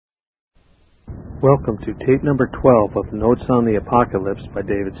Welcome to tape number 12 of Notes on the Apocalypse by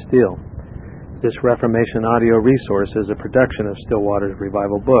David Steele. This Reformation audio resource is a production of Stillwater's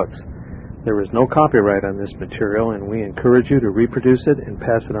Revival Books. There is no copyright on this material, and we encourage you to reproduce it and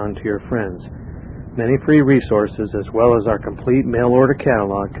pass it on to your friends. Many free resources, as well as our complete mail-order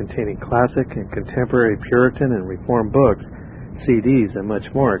catalog containing classic and contemporary Puritan and Reformed books, CDs, and much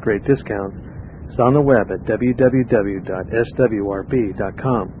more at great discounts, is on the web at www.swrb.com.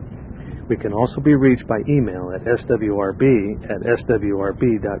 We can also be reached by email at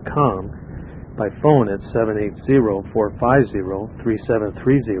swrb@swrb.com, by phone at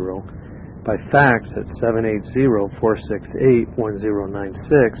 780-450-3730, by fax at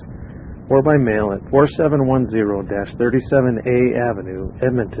 780-468-1096, or by mail at 4710-37A Avenue,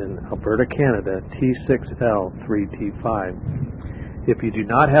 Edmonton, Alberta, Canada, T6L3T5. If you do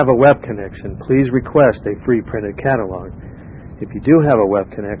not have a web connection, please request a free printed catalog. If you do have a web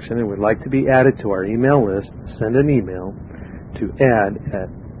connection and would like to be added to our email list, send an email to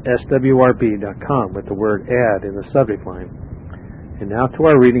add@swrb.com with the word add in the subject line. And now to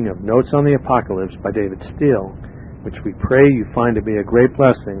our reading of Notes on the Apocalypse by David Steele, which we pray you find to be a great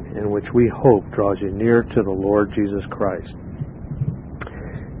blessing and which we hope draws you near to the Lord Jesus Christ.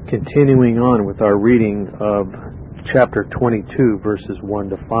 Continuing on with our reading of chapter 22, verses 1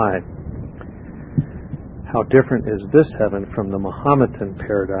 to 5. How different is this heaven from the Mohammedan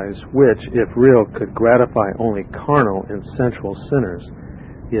paradise, which, if real, could gratify only carnal and sensual sinners.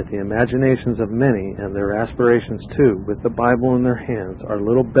 Yet the imaginations of many, and their aspirations too, with the Bible in their hands, are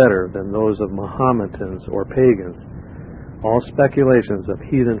little better than those of Mohammedans or pagans. All speculations of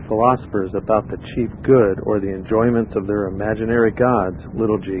heathen philosophers about the chief good or the enjoyments of their imaginary gods,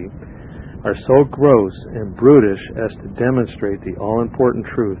 little g, are so gross and brutish as to demonstrate the all-important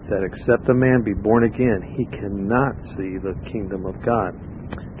truth that except a man be born again, he cannot see the kingdom of God.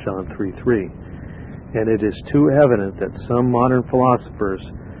 John 3:3. And it is too evident that some modern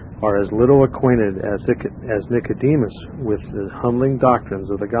philosophers are as little acquainted as Nicodemus with the humbling doctrines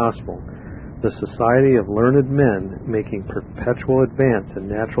of the gospel. The society of learned men making perpetual advance in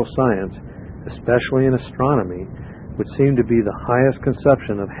natural science, especially in astronomy, would seem to be the highest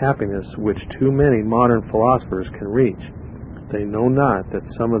conception of happiness which too many modern philosophers can reach. They know not that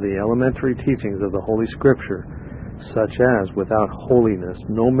some of the elementary teachings of the Holy Scripture, such as, without holiness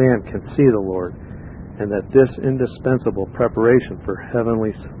no man can see the Lord, and that this indispensable preparation for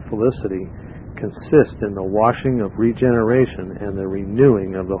heavenly felicity consists in the washing of regeneration and the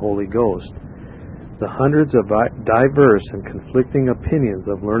renewing of the Holy Ghost. The hundreds of diverse and conflicting opinions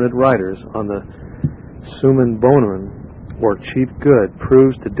of learned writers on the Summum Bonum, or chief good,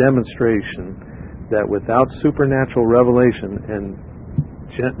 proves to demonstration that without supernatural revelation and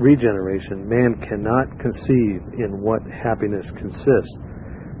regeneration, man cannot conceive in what happiness consists.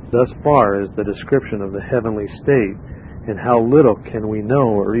 Thus far is the description of the heavenly state, and how little can we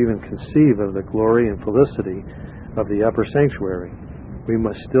know or even conceive of the glory and felicity of the upper sanctuary. We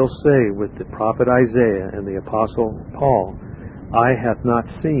must still say with the prophet Isaiah and the apostle Paul, "Eye hath not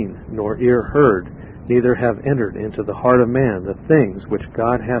seen, nor ear heard, neither have entered into the heart of man the things which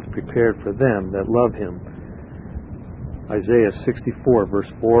God hath prepared for them that love him." Isaiah 64, verse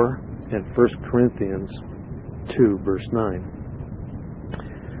 4, and 1 Corinthians 2, verse 9.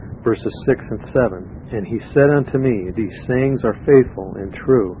 Verses 6 and 7. And he said unto me, These sayings are faithful and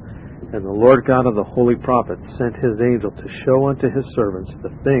true. And the Lord God of the holy prophets sent his angel to show unto his servants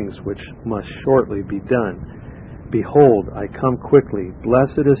the things which must shortly be done. Behold, I come quickly.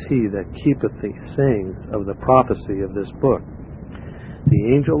 Blessed is he that keepeth the sayings of the prophecy of this book. The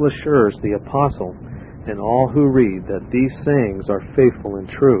angel assures the apostle and all who read that these sayings are faithful and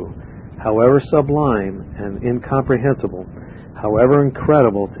true, however sublime and incomprehensible, however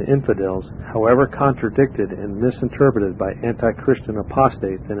incredible to infidels, however contradicted and misinterpreted by anti-Christian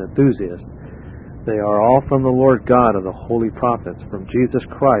apostates and enthusiasts. They are all from the Lord God of the holy prophets, from Jesus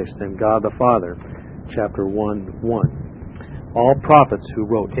Christ and God the Father. Chapter 1:1. All prophets who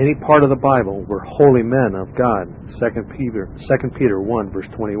wrote any part of the Bible were holy men of God. 2 Peter 1, verse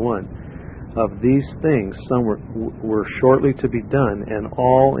 21. Of these things some were shortly to be done, and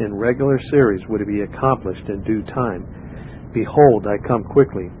all in regular series would be accomplished in due time. Behold, I come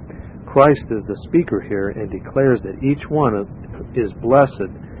quickly. Christ is the speaker here, and declares that each one is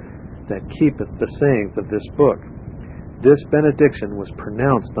blessed that keepeth the sayings of this book. This benediction was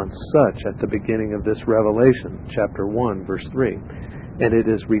pronounced on such at the beginning of this revelation, chapter 1, verse 3, and it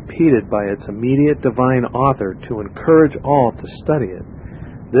is repeated by its immediate divine author to encourage all to study it.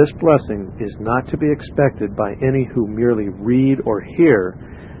 This blessing is not to be expected by any who merely read or hear,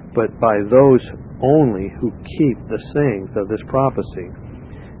 but by those only who keep the sayings of this prophecy.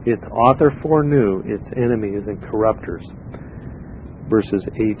 Its author foreknew its enemies and corrupters. Verses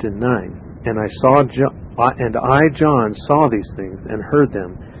 8 and 9. And I, John, saw these things and heard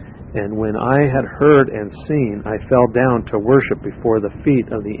them. And when I had heard and seen, I fell down to worship before the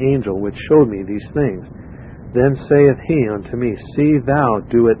feet of the angel which showed me these things. Then saith he unto me, See thou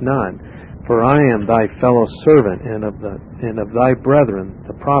do it not, for I am thy fellow servant, and of thy brethren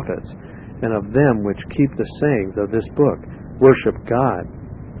the prophets, and of them which keep the sayings of this book. Worship God.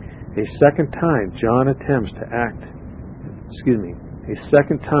 A second time John attempts an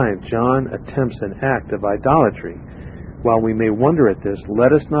act of idolatry. While we may wonder at this,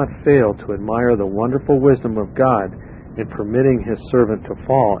 let us not fail to admire the wonderful wisdom of God in permitting his servant to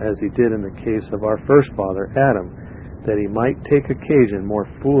fall, as he did in the case of our first father Adam, that he might take occasion more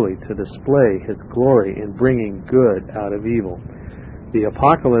fully to display his glory in bringing good out of evil. The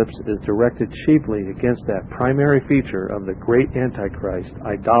apocalypse is directed chiefly against that primary feature of the great Antichrist,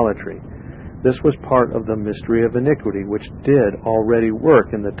 idolatry. This was part of the mystery of iniquity, which did already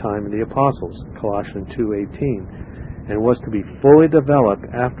work in the time of the apostles, Colossians 2:18, and was to be fully developed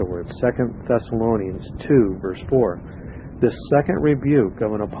afterwards, 2 Thessalonians 2, verse 4. This second rebuke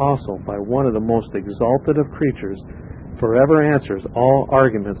of an apostle by one of the most exalted of creatures forever answers all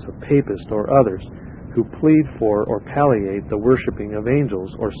arguments of papists or others who plead for or palliate the worshipping of angels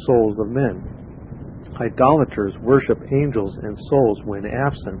or souls of men. Idolaters worship angels and souls when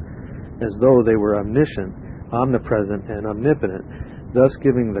absent, as though they were omniscient, omnipresent, and omnipotent, thus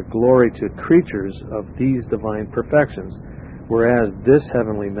giving the glory to creatures of these divine perfections, whereas this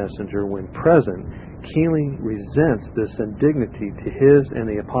heavenly messenger, when present, keenly resents this indignity to his and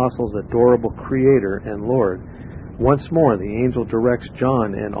the apostles' adorable Creator and Lord. Once more the angel directs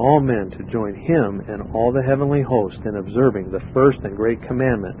John and all men to join him and all the heavenly host in observing the first and great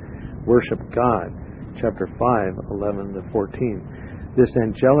commandment, worship God, chapter 5:11-14. This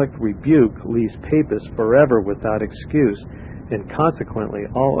angelic rebuke leaves papists forever without excuse, and consequently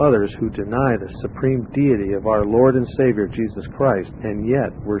all others who deny the supreme deity of our Lord and Savior Jesus Christ, and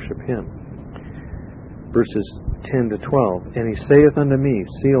yet worship him. Verses 10-12. And he saith unto me,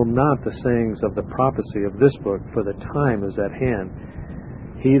 Seal not the sayings of the prophecy of this book, for the time is at hand.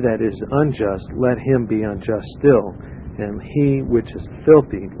 He that is unjust, let him be unjust still, and he which is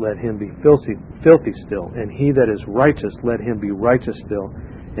filthy, let him be filthy still, and he that is righteous, let him be righteous still,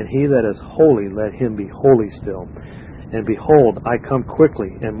 and he that is holy, let him be holy still. And behold, I come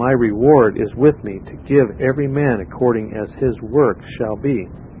quickly, and my reward is with me, to give every man according as his work shall be.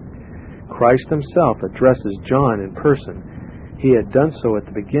 Christ himself addresses John in person. He had done so at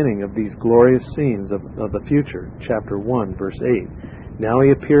the beginning of these glorious scenes of the future, chapter 1, verse 8. Now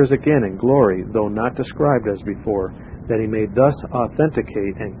he appears again in glory, though not described as before, that he may thus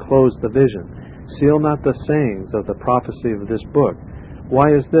authenticate and close the vision. Seal not the sayings of the prophecy of this book.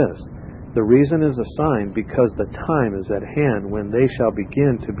 Why is this? The reason is assigned because the time is at hand when they shall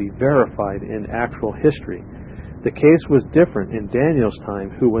begin to be verified in actual history. The case was different in Daniel's time,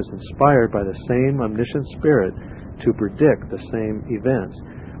 who was inspired by the same omniscient Spirit to predict the same events.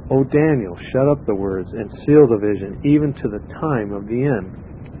 O Daniel, shut up the words and seal the vision even to the time of the end.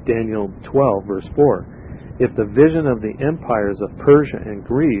 Daniel 12, verse 4. If the vision of the empires of Persia and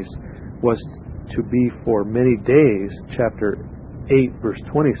Greece was to be for many days, chapter 8, verse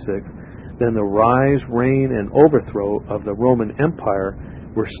 26, then the rise, reign, and overthrow of the Roman Empire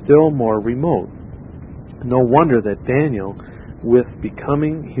were still more remote. No wonder that Daniel, with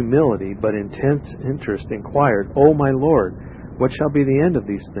becoming humility but intense interest, inquired, O my Lord, what shall be the end of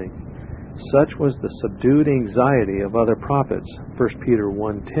these things? Such was the subdued anxiety of other prophets, 1 Peter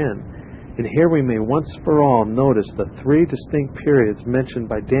 1:10. And here we may once for all notice the three distinct periods mentioned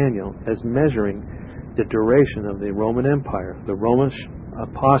by Daniel as measuring the duration of the Roman Empire, the Roman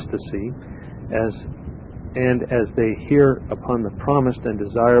apostasy, as they hear upon the promised and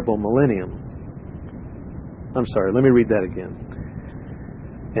desirable millennium. Let me read that again.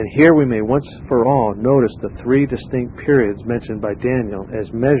 And here we may once for all notice the three distinct periods mentioned by Daniel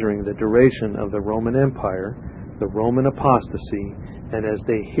as measuring the duration of the Roman Empire, the Roman apostasy, and as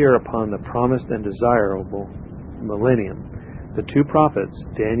they hear upon the promised and desirable millennium. The two prophets,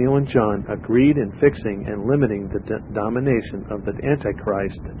 Daniel and John, agreed in fixing and limiting the domination of the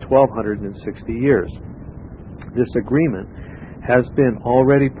Antichrist to 1,260 years. This agreement has been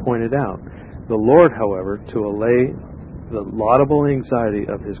already pointed out. The Lord, however, to allay the laudable anxiety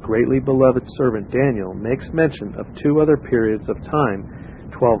of his greatly beloved servant Daniel, makes mention of two other periods of time,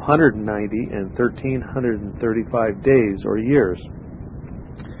 1,290 and 1,335 days or years.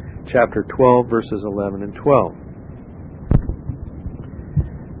 Chapter 12, verses 11 and 12.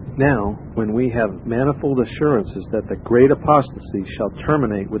 Now, when we have manifold assurances that the great apostasy shall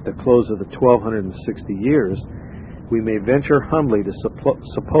terminate with the close of the 1260 years, we may venture humbly to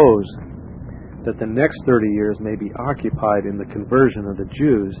suppose that the next 30 years may be occupied in the conversion of the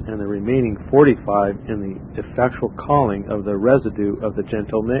Jews, and the remaining 45 in the effectual calling of the residue of the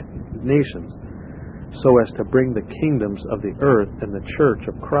Gentile nations, so as to bring the kingdoms of the earth and the church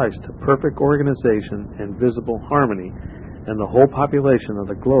of Christ to perfect organization and visible harmony, and the whole population of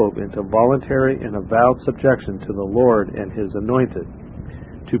the globe into voluntary and avowed subjection to the Lord and His anointed,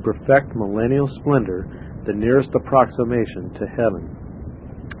 to perfect millennial splendor, the nearest approximation to heaven.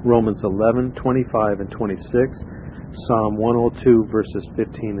 Romans 11:25 and 26, Psalm 102 verses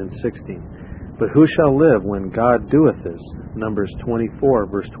 15 and 16. But who shall live when God doeth this? Numbers 24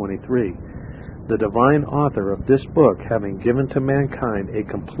 verse 23. The divine author of this book, having given to mankind a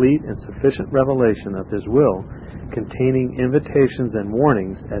complete and sufficient revelation of His will, containing invitations and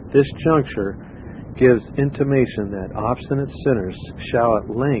warnings, at this juncture gives intimation that obstinate sinners shall at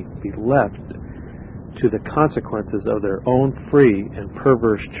length be left to the consequences of their own free and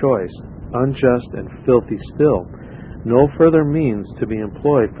perverse choice, unjust and filthy still. No further means to be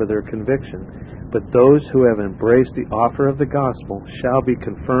employed for their conviction, but those who have embraced the offer of the gospel shall be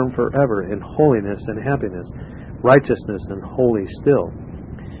confirmed forever in holiness and happiness, righteousness and holy still.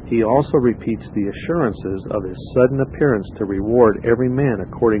 He also repeats the assurances of His sudden appearance to reward every man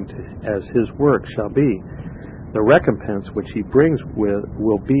according to as his work shall be. The recompense which He brings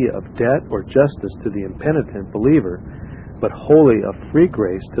will be of debt or justice to the impenitent believer, but wholly of free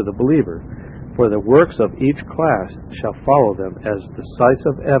grace to the believer. For the works of each class shall follow them as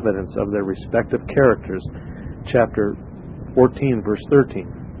decisive evidence of their respective characters. Chapter 14, verse 13.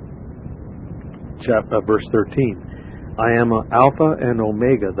 Verse 13. I am Alpha and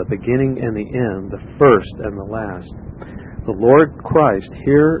Omega, the beginning and the end, the first and the last. The Lord Christ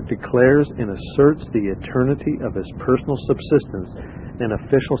here declares and asserts the eternity of His personal subsistence and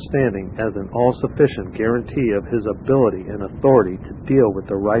official standing as an all-sufficient guarantee of His ability and authority to deal with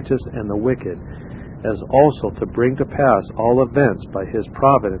the righteous and the wicked, as also to bring to pass all events by His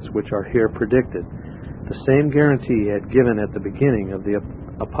providence which are here predicted. The same guarantee He had given at the beginning of the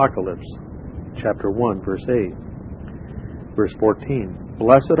Apocalypse, chapter 1, verse 8. Verse 14,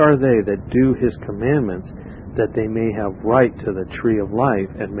 Blessed are they that do His commandments, that they may have right to the tree of life,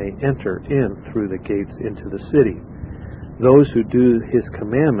 and may enter in through the gates into the city. Those who do His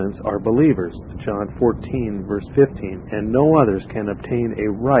commandments are believers, John 14, verse 15, and no others can obtain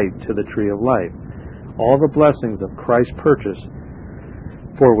a right to the tree of life. All the blessings of Christ's purchase,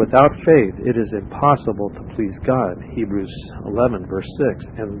 for without faith it is impossible to please God, Hebrews 11, verse 6,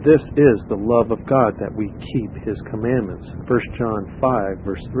 and this is the love of God, that we keep His commandments, 1 John 5,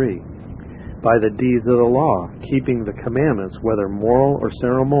 verse 3. By the deeds of the law, keeping the commandments, whether moral or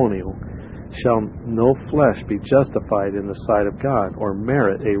ceremonial, shall no flesh be justified in the sight of God, or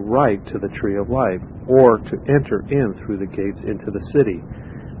merit a right to the tree of life, or to enter in through the gates into the city.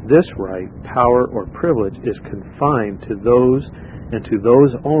 This right, power, or privilege is confined to those and to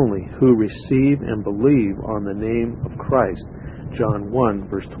those only who receive and believe on the name of Christ, John 1,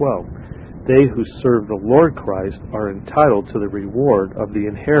 verse 12. They who serve the Lord Christ are entitled to the reward of the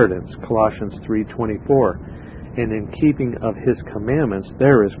inheritance, Colossians 3:24, and in keeping of His commandments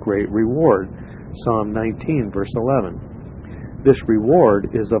there is great reward, Psalm 19, verse 11. This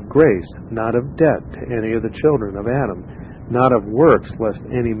reward is of grace, not of debt to any of the children of Adam, not of works, lest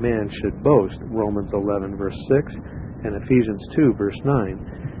any man should boast, Romans 11, verse 6, and Ephesians 2, verse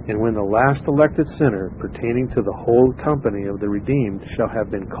 9. And when the last elected sinner, pertaining to the whole company of the redeemed, shall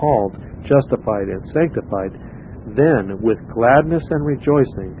have been called, justified, and sanctified, then with gladness and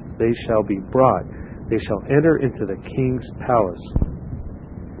rejoicing they shall be brought. They shall enter into the King's palace.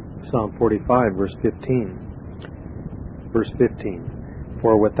 Psalm 45, verse 15. Verse 15.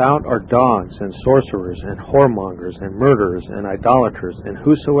 For without are dogs, and sorcerers, and whoremongers, and murderers, and idolaters, and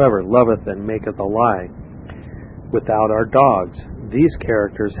whosoever loveth and maketh a lie. Without are dogs. These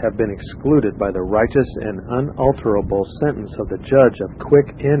characters have been excluded by the righteous and unalterable sentence of the judge of quick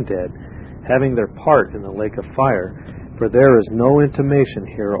and dead, having their part in the lake of fire. For there is no intimation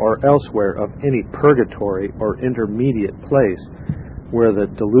here or elsewhere of any purgatory or intermediate place, where the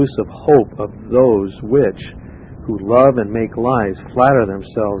delusive hope of those which, who love and make lies, flatter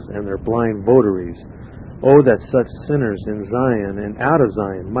themselves and their blind votaries. Oh, that such sinners in Zion and out of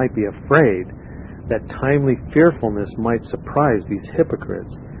Zion might be afraid, that timely fearfulness might surprise these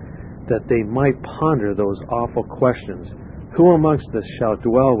hypocrites, that they might ponder those awful questions. Who amongst us shall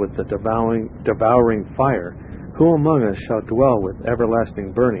dwell with the devouring fire? Who among us shall dwell with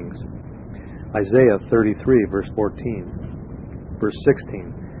everlasting burnings? Isaiah 33, verse 14. Verse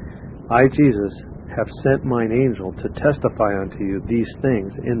 16. I, Jesus, have sent mine angel to testify unto you these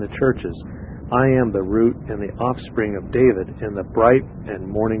things in the churches. I am the root and the offspring of David, and the bright and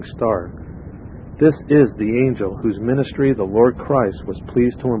morning star. This is the angel whose ministry the Lord Christ was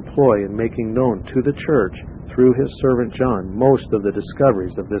pleased to employ in making known to the church, through his servant John, most of the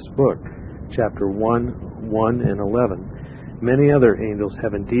discoveries of this book. Chapter 1, 1 and 11. Many other angels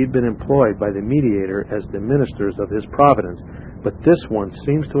have indeed been employed by the mediator as the ministers of his providence, but this one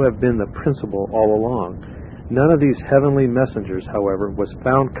seems to have been the principal all along. None of these heavenly messengers, however, was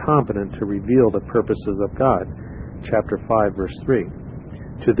found competent to reveal the purposes of God. Chapter 5, verse 3.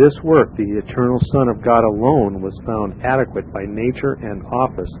 To this work the eternal Son of God alone was found adequate by nature and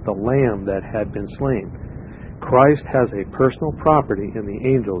office, the Lamb that had been slain. Christ has a personal property in the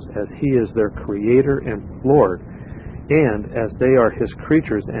angels, as he is their Creator and Lord, and as they are his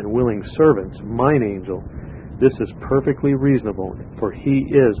creatures and willing servants, mine angel. This is perfectly reasonable, for he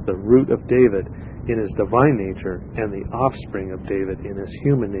is the root of David in his divine nature, and the offspring of David in his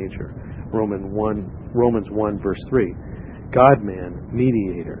human nature. Romans 1, verse 3. God-man,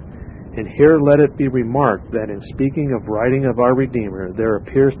 mediator. And here let it be remarked that in speaking of writing of our Redeemer, there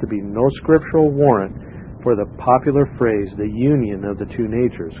appears to be no scriptural warrant for the popular phrase, the union of the two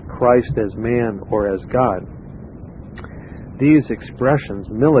natures, Christ as man or as God. These expressions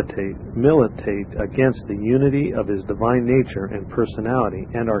militate against the unity of his divine nature and personality,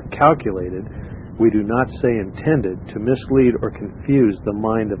 and are calculated, we do not say intended, to mislead or confuse the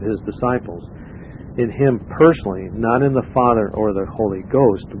mind of his disciples. In him personally, not in the Father or the Holy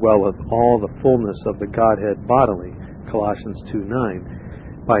Ghost, dwelleth all the fullness of the Godhead bodily. Colossians 2:9.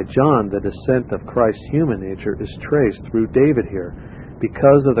 By John, the descent of Christ's human nature is traced through David here,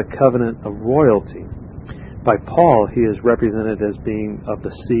 because of the covenant of royalty. By Paul, he is represented as being of the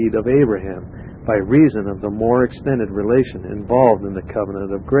seed of Abraham, by reason of the more extended relation involved in the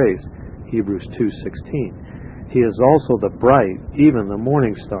covenant of grace. Hebrews 2:16. He is also the bright, even the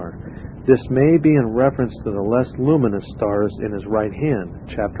morning star. This may be in reference to the less luminous stars in his right hand,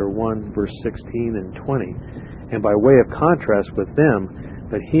 chapter 1, verse 16 and 20, and by way of contrast with them,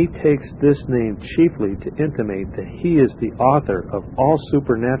 but he takes this name chiefly to intimate that he is the author of all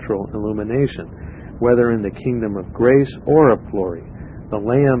supernatural illumination, whether in the kingdom of grace or of glory. The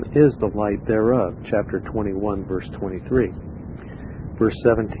Lamb is the light thereof, chapter 21, verse 23. Verse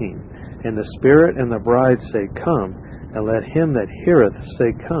 17, And the Spirit and the bride say, Come, and let him that heareth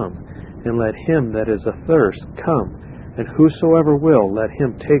say, Come. And let him that is athirst come, and whosoever will, let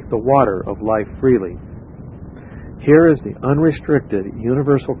him take the water of life freely. Here is the unrestricted,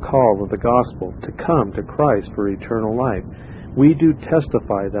 universal call of the gospel to come to Christ for eternal life. We do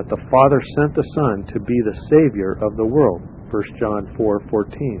testify that the Father sent the Son to be the Savior of the world. 1 John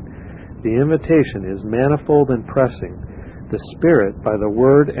 4:14. The invitation is manifold and pressing. The Spirit, by the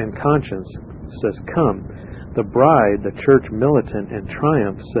word and conscience, says, Come. The bride, the church militant and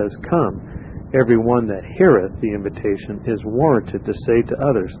triumph, says, Come. Every one that heareth the invitation is warranted to say to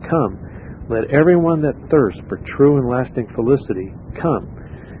others, Come. Let every one that thirsts for true and lasting felicity come.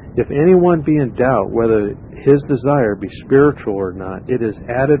 If anyone be in doubt whether his desire be spiritual or not, it is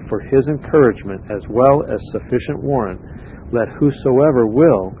added for his encouragement as well as sufficient warrant. Let whosoever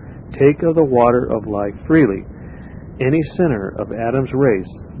will take of the water of life freely. Any sinner of Adam's race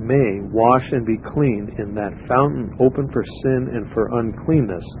may wash and be clean in that fountain open for sin and for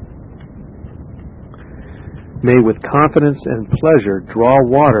uncleanness, may with confidence and pleasure draw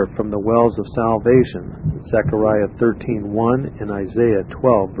water from the wells of salvation. Zechariah 13:1 and Isaiah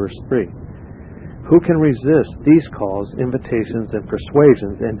 12, verse 3. Who can resist these calls, invitations, and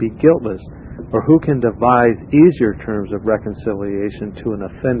persuasions and be guiltless? Or who can devise easier terms of reconciliation to an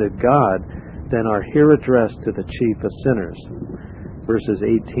offended God than are here addressed to the chief of sinners? Verses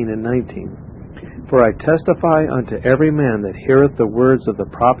 18 and 19. For I testify unto every man that heareth the words of the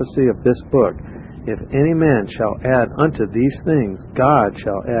prophecy of this book, if any man shall add unto these things, God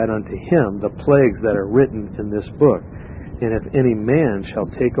shall add unto him the plagues that are written in this book. And if any man shall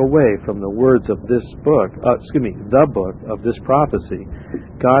take away from the words of this book, the book of this prophecy,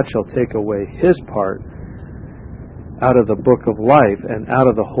 God shall take away his part out of the book of life and out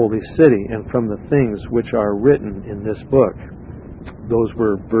of the holy city and from the things which are written in this book. Those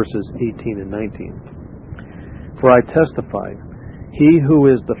were verses 18 and 19. For I testify, he who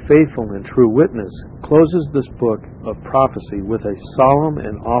is the faithful and true witness closes this book of prophecy with a solemn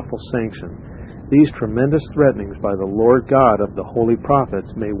and awful sanction. These tremendous threatenings by the Lord God of the holy prophets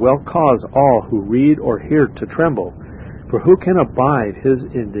may well cause all who read or hear to tremble, for who can abide his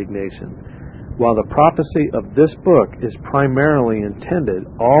indignation? While the prophecy of this book is primarily intended,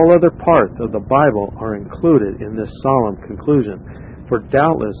 all other parts of the Bible are included in this solemn conclusion. For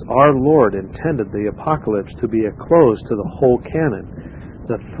doubtless our Lord intended the apocalypse to be a close to the whole canon.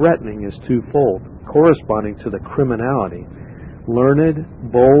 The threatening is twofold, corresponding to the criminality.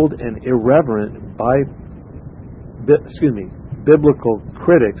 Learned, bold, and irreverent biblical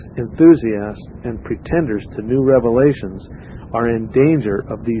critics, enthusiasts, and pretenders to new revelations are in danger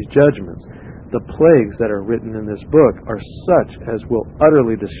of these judgments. The plagues that are written in this book are such as will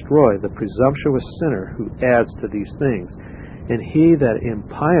utterly destroy the presumptuous sinner who adds to these things. And he that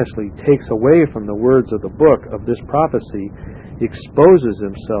impiously takes away from the words of the book of this prophecy exposes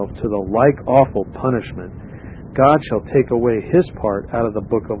himself to the like awful punishment. God shall take away his part out of the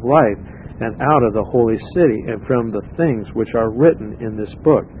book of life, and out of the holy city, and from the things which are written in this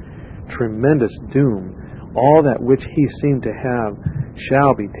book. Tremendous doom. All that which he seemed to have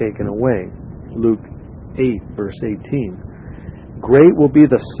shall be taken away. Luke 8, verse 18. Great will be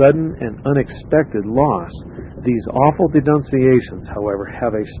the sudden and unexpected loss. These awful denunciations, however,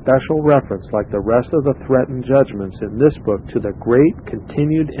 have a special reference, like the rest of the threatened judgments in this book, to the great,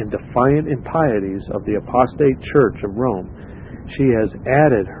 continued, and defiant impieties of the apostate church of Rome. She has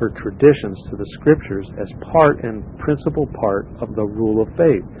added her traditions to the Scriptures as part and principal part of the rule of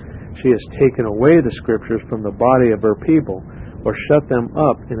faith. She has taken away the Scriptures from the body of her people, or shut them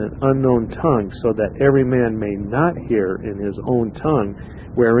up in an unknown tongue, so that every man may not hear in his own tongue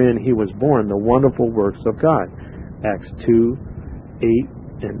wherein he was born the wonderful works of God. Acts 2,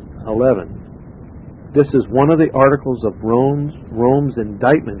 8, and 11. This is one of the articles of Rome's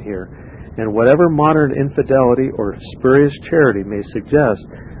indictment here, and whatever modern infidelity or spurious charity may suggest,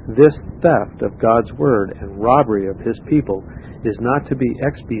 this theft of God's word and robbery of his people is not to be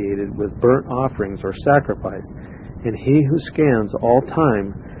expiated with burnt offerings or sacrifice. And he who scans all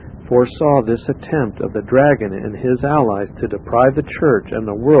time foresaw this attempt of the dragon and his allies to deprive the church and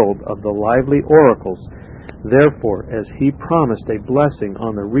the world of the lively oracles. Therefore, as he promised a blessing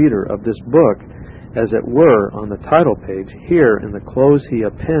on the reader of this book, as it were on the title page, here in the close he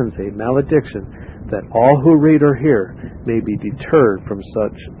appends a malediction, that all who read or hear may be deterred from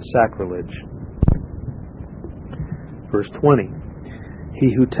such sacrilege. Verse 20.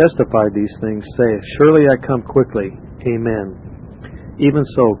 He who testified these things saith, Surely I come quickly. Amen. Even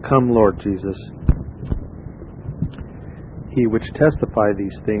so, come, Lord Jesus. He which testified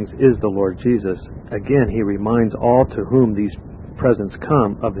these things is the Lord Jesus. Again, he reminds all to whom these presents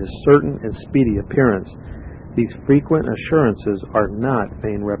come of his certain and speedy appearance. These frequent assurances are not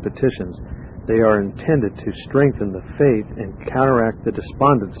vain repetitions. They are intended to strengthen the faith and counteract the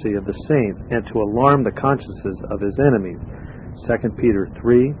despondency of the saints, and to alarm the consciences of his enemies. 2 Peter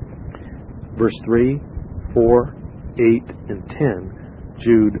 3, verse 3, 4, 8, and 10,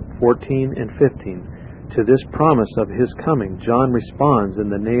 Jude 14 and 15. To this promise of his coming, John responds in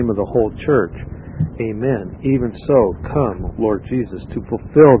the name of the whole church. Amen. Even so, come, Lord Jesus, to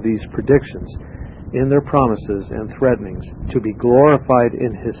fulfill these predictions in their promises and threatenings, to be glorified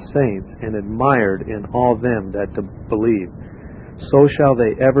in his saints and admired in all them that believe. So shall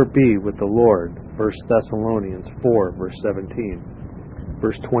they ever be with the Lord. 1 Thessalonians 4, verse 17.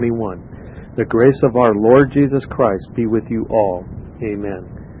 Verse 21. The grace of our Lord Jesus Christ be with you all.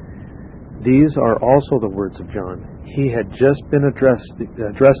 Amen. These are also the words of John. He had just been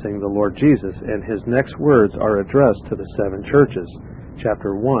addressing the Lord Jesus, and his next words are addressed to the seven churches.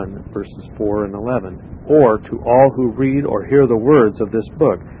 Chapter 1, verses 4 and 11. Or to all who read or hear the words of this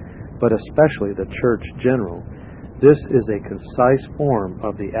book, but especially the church general. This is a concise form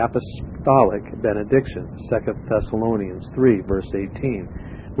of the apostolic benediction, 2 Thessalonians 3, verse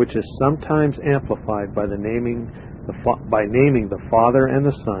 18, which is sometimes amplified by naming the Father and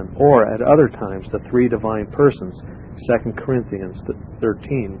the Son, or at other times the three divine persons, 2 Corinthians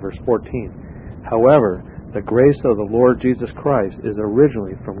 13, verse 14. However, the grace of the Lord Jesus Christ is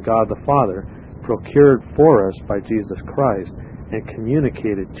originally from God the Father, procured for us by Jesus Christ, and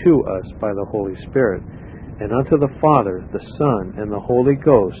communicated to us by the Holy Spirit. And unto the Father, the Son, and the Holy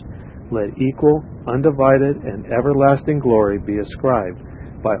Ghost, let equal, undivided, and everlasting glory be ascribed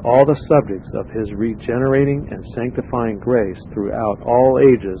by all the subjects of his regenerating and sanctifying grace throughout all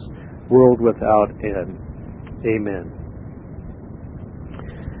ages, world without end. Amen.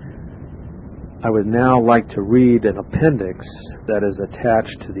 I would now like to read an appendix that is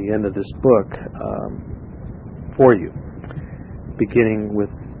attached to the end of this book for you, beginning with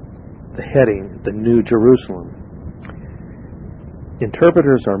the heading, The New Jerusalem.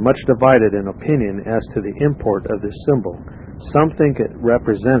 Interpreters are much divided in opinion as to the import of this symbol. Some think it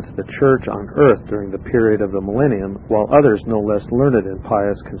represents the church on earth during the period of the millennium, while others, no less learned and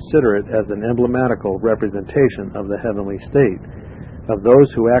pious, consider it as an emblematical representation of the heavenly state. Of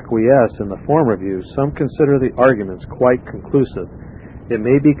those who acquiesce in the former view, some consider the arguments quite conclusive. It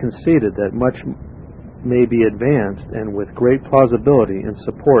may be conceded that much may be advanced, and with great plausibility, in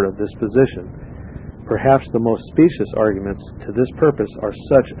support of this position. Perhaps the most specious arguments to this purpose are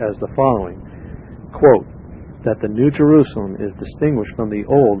such as the following. Quote, that the New Jerusalem is distinguished from the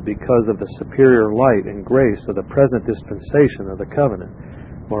old because of the superior light and grace of the present dispensation of the covenant.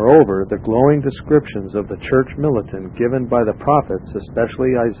 Moreover, the glowing descriptions of the church militant given by the prophets,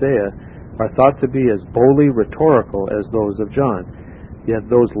 especially Isaiah, are thought to be as boldly rhetorical as those of John. Yet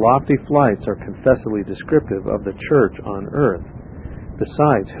those lofty flights are confessedly descriptive of the church on earth.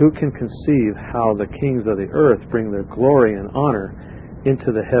 Besides, who can conceive how the kings of the earth bring their glory and honor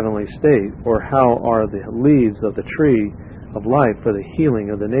into the heavenly state, or how are the leaves of the tree of life for the healing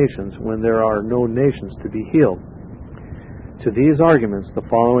of the nations, when there are no nations to be healed? To these arguments the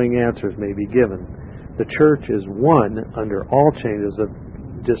following answers may be given. The church is one under all changes of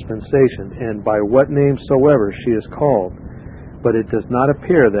dispensation, and by what name soever she is called. But it does not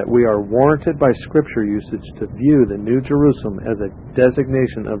appear that we are warranted by Scripture usage to view the New Jerusalem as a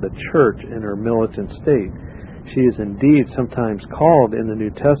designation of the church in her militant state. She is indeed sometimes called in the New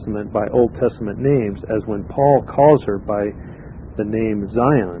Testament by Old Testament names, as when Paul calls her by the name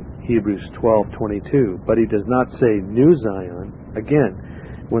Zion, Hebrews 12:22, but he does not say New Zion. Again,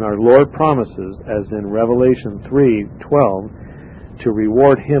 when our Lord promises, as in Revelation 3:12, to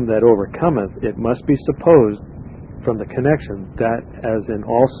reward him that overcometh, it must be supposed from the connection that, as in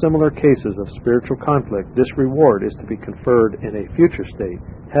all similar cases of spiritual conflict, this reward is to be conferred in a future state,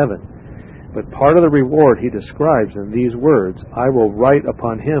 heaven. But part of the reward he describes in these words, I will write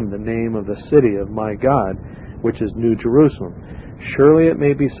upon him the name of the city of my God, which is New Jerusalem. Surely it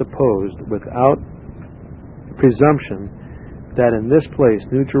may be supposed, without presumption, that in this place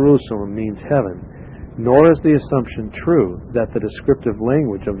New Jerusalem means heaven. Nor is the assumption true that the descriptive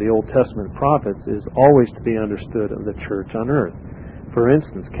language of the Old Testament prophets is always to be understood of the church on earth. For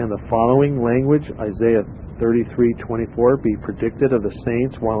instance, can the following language, Isaiah 33:24, be predicted of the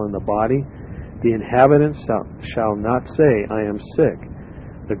saints while in the body? The inhabitants shall not say, I am sick.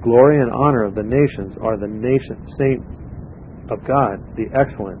 The glory and honor of the nations are the saints of God, the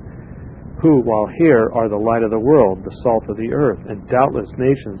excellent, who, while here, are the light of the world, the salt of the earth, and doubtless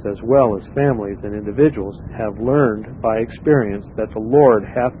nations as well as families and individuals have learned by experience that the Lord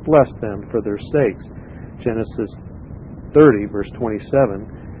hath blessed them for their sakes. Genesis 30, verse 27,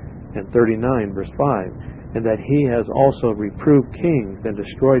 and 39, verse 5. And that he has also reproved kings and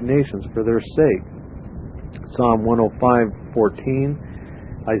destroyed nations for their sake. Psalm 105:14,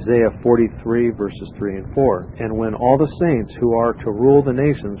 Isaiah 43, verses 3 and 4. And when all the saints who are to rule the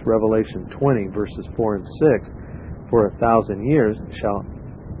nations, Revelation 20, verses 4 and 6, for 1,000 years shall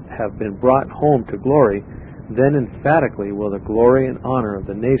have been brought home to glory, then emphatically will the glory and honor of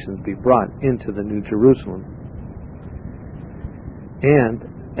the nations be brought into the New Jerusalem. And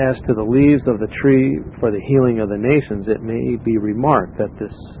as to the leaves of the tree for the healing of the nations, it may be remarked that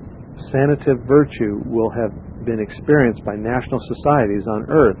this sanative virtue will have been experienced by national societies on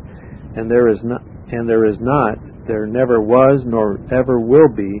earth, and there never was, nor ever will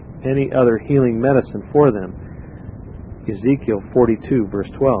be, any other healing medicine for them. Ezekiel 42, verse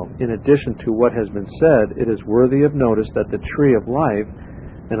 12. In addition to what has been said, it is worthy of notice that the tree of life,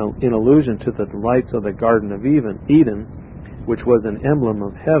 in allusion to the delights of the Garden of Eden, which was an emblem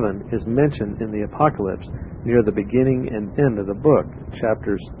of heaven, is mentioned in the Apocalypse near the beginning and end of the book,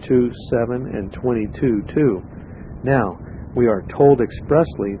 chapters 2:7 and 22:2. Now, we are told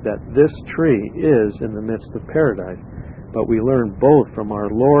expressly that this tree is in the midst of paradise, but we learn both from our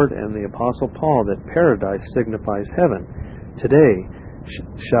Lord and the Apostle Paul that paradise signifies heaven. Today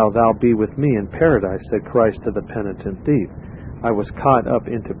shall thou be with me in paradise, said Christ to the penitent thief. I was caught up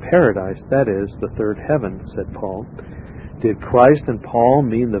into paradise, that is, the third heaven, said Paul. Did Christ and Paul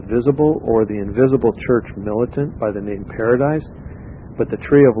mean the visible or the invisible church militant by the name paradise? But the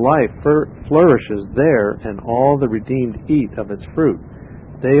tree of life flourishes there, and all the redeemed eat of its fruit.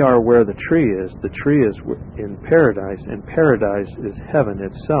 They are where the tree is. The tree is in paradise, and paradise is heaven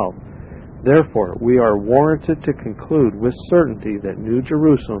itself. Therefore, we are warranted to conclude with certainty that New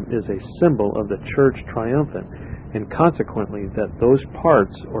Jerusalem is a symbol of the church triumphant, and consequently that those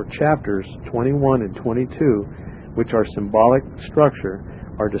parts or chapters 21 and 22, which are symbolic structure,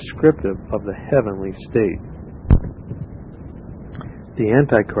 are descriptive of the heavenly state. The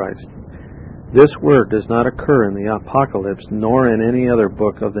Antichrist. This word does not occur in the Apocalypse nor in any other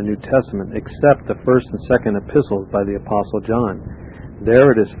book of the New Testament except the first and second epistles by the Apostle John.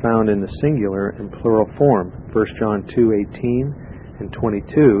 There it is found in the singular and plural form, 1 John 2:18 and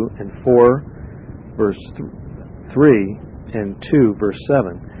 22, and 4 verse 3 and 2 verse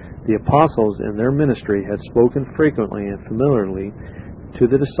 7. The apostles in their ministry had spoken frequently and familiarly to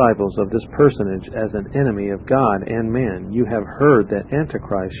the disciples of this personage as an enemy of God and man. You have heard that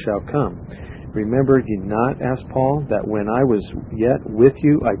Antichrist shall come. Remember ye not, asked Paul, that when I was yet with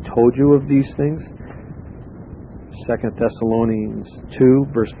you I told you of these things? 2 Thessalonians 2,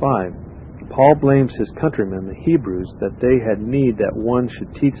 verse 5. Paul blames his countrymen, the Hebrews, that they had need that one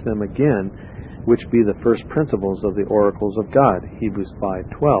should teach them again, which be the first principles of the oracles of God, Hebrews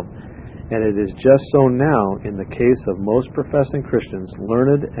 5:12. And it is just so now in the case of most professing Christians,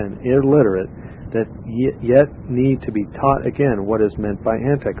 learned and illiterate, that yet need to be taught again what is meant by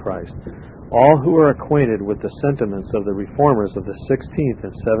Antichrist. All who are acquainted with the sentiments of the reformers of the 16th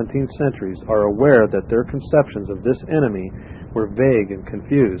and 17th centuries are aware that their conceptions of this enemy were vague and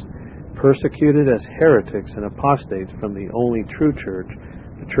confused. Persecuted as heretics and apostates from the only true church,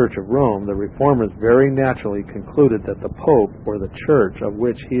 the Church of Rome, the reformers very naturally concluded that the Pope, or the church of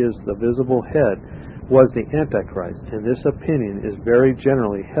which he is the visible head, was the Antichrist, and this opinion is very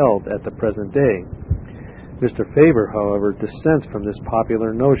generally held at the present day. Mr. Faber, however, dissents from this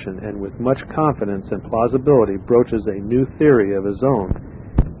popular notion, and with much confidence and plausibility broaches a new theory of his own.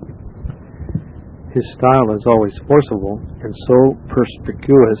 His style is always forcible and so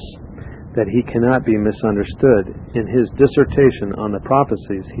perspicuous that he cannot be misunderstood. In his dissertation on the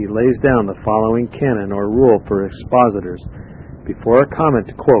prophecies, he lays down the following canon or rule for expositors. Before a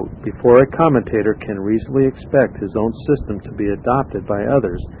commentator can reasonably expect his own system to be adopted by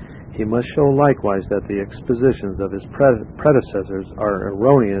others, he must show likewise that the expositions of his predecessors are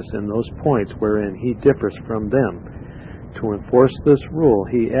erroneous in those points wherein he differs from them. To enforce this rule,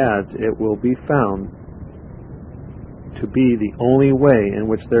 he adds, it will be found to be the only way in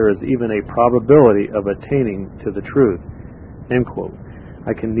which there is even a probability of attaining to the truth. End quote.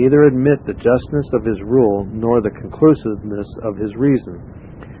 I can neither admit the justness of his rule nor the conclusiveness of his reason.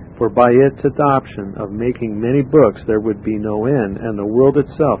 For by its adoption of making many books there would be no end, and the world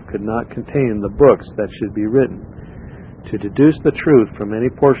itself could not contain the books that should be written. To deduce the truth from any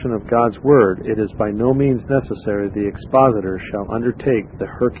portion of God's Word, it is by no means necessary the expositor shall undertake the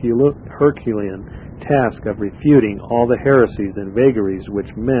Herculean task of refuting all the heresies and vagaries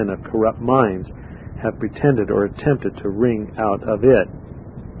which men of corrupt minds have pretended or attempted to wring out of it.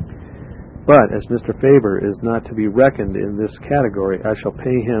 But as Mr. Faber is not to be reckoned in this category, I shall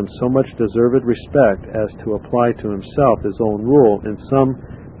pay him so much deserved respect as to apply to himself his own rule in some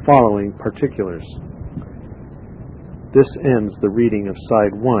following particulars. This ends the reading of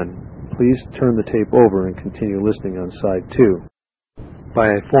side 1. Please turn the tape over and continue listening on side 2. By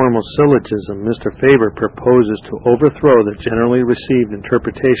a formal syllogism, Mr. Faber proposes to overthrow the generally received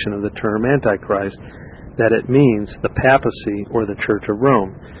interpretation of the term Antichrist, that it means the papacy or the Church of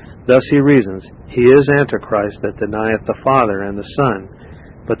Rome. Thus he reasons, he is Antichrist that denieth the Father and the Son,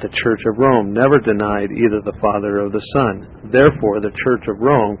 but the Church of Rome never denied either the Father or the Son. Therefore the Church of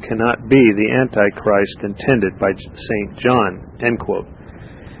Rome cannot be the Antichrist intended by St. John. End quote.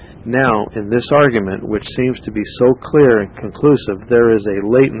 Now, in this argument, which seems to be so clear and conclusive, there is a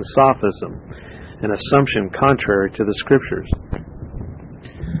latent sophism, an assumption contrary to the Scriptures.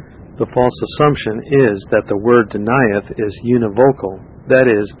 The false assumption is that the word denieth is univocal, that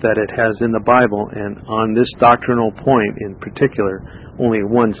is, that it has in the Bible, and on this doctrinal point in particular, only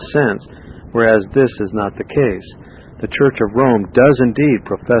one sense, whereas this is not the case. The Church of Rome does indeed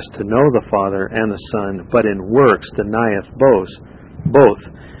profess to know the Father and the Son, but in works denieth both.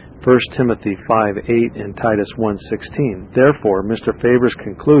 1 Timothy 5:8 and Titus 1:16. Therefore, Mr. Faber's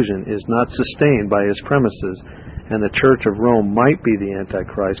conclusion is not sustained by his premises, and the Church of Rome might be the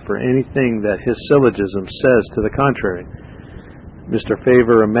Antichrist for anything that his syllogism says to the contrary. Mr.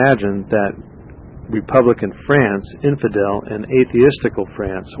 Faber imagined that Republican France, infidel and atheistical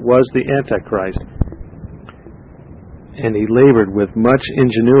France, was the Antichrist, and he labored with much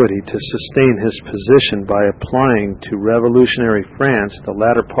ingenuity to sustain his position by applying to revolutionary France the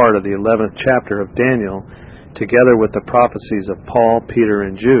latter part of the 11th chapter of Daniel, together with the prophecies of Paul, Peter,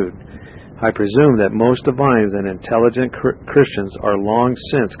 and Jude. I presume that most divines and intelligent Christians are long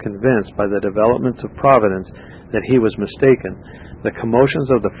since convinced by the developments of Providence that he was mistaken. The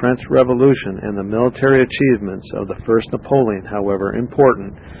commotions of the French Revolution and the military achievements of the first Napoleon, however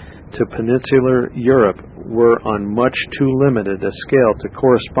important to peninsular Europe, were on much too limited a scale to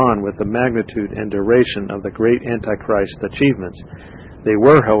correspond with the magnitude and duration of the great Antichrist achievements. They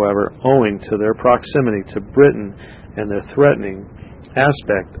were, however, owing to their proximity to Britain and their threatening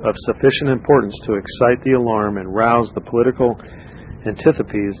aspect, of sufficient importance to excite the alarm and rouse the political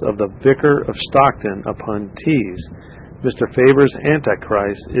antipathies of the Vicar of Stockton upon Tees. Mr. Faber's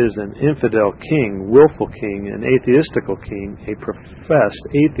Antichrist is an infidel king, willful king, an atheistical king, a professed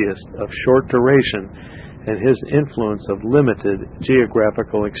atheist of short duration, and his influence of limited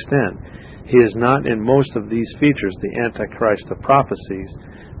geographical extent. He is not in most of these features the Antichrist of prophecies,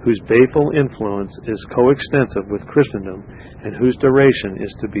 whose baleful influence is coextensive with Christendom, and whose duration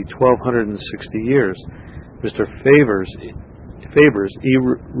is to be 1260 years. Mr. Faber's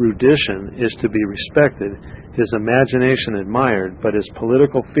erudition is to be respected, his imagination admired, but his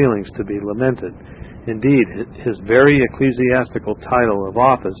political feelings to be lamented. Indeed, his very ecclesiastical title of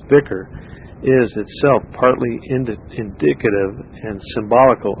office, vicar, is itself partly indicative and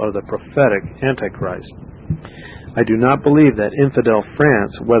symbolical of the prophetic Antichrist. I do not believe that infidel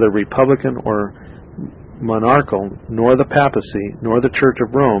France, whether republican or monarchical, nor the papacy, nor the Church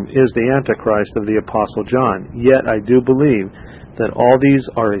of Rome, is the Antichrist of the Apostle John. Yet I do believe that all these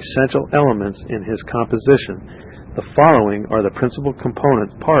are essential elements in his composition. The following are the principal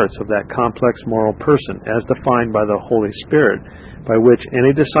component parts of that complex moral person, as defined by the Holy Spirit, by which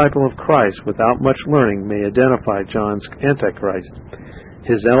any disciple of Christ without much learning may identify John's Antichrist.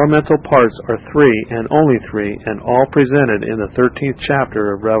 His elemental parts are three, and only three, and all presented in the 13th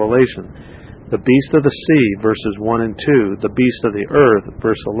chapter of Revelation. The beast of the sea, verses 1 and 2, the beast of the earth,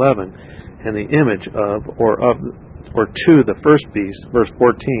 verse 11, and the image of, or to the first beast, verse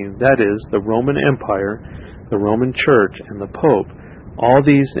 14, that is, the Roman Empire, the Roman Church, and the Pope, all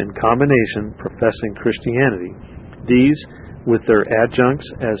these in combination professing Christianity. These, with their adjuncts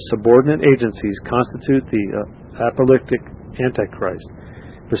as subordinate agencies, constitute the apocalyptic Antichrist.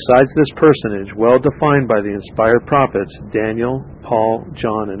 Besides this personage, well defined by the inspired prophets, Daniel, Paul,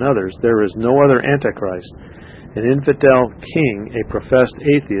 John, and others, there is no other Antichrist. An infidel king, a professed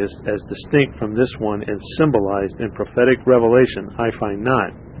atheist, as distinct from this one and symbolized in prophetic revelation, I find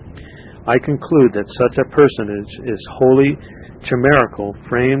not. I conclude that such a personage is wholly chimerical,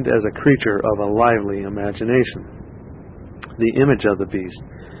 framed as a creature of a lively imagination. The image of the beast.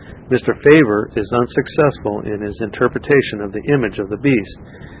 Mr. Faber is unsuccessful in his interpretation of the image of the beast.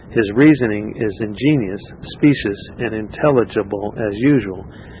 His reasoning is ingenious, specious, and intelligible as usual.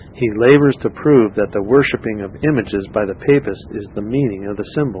 He labors to prove that the worshipping of images by the papists is the meaning of the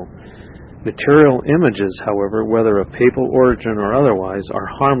symbol. Material images, however, whether of papal origin or otherwise, are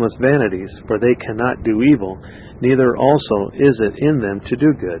harmless vanities, for they cannot do evil, neither also is it in them to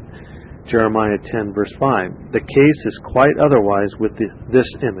do good. Jeremiah 10, verse 5. The case is quite otherwise with this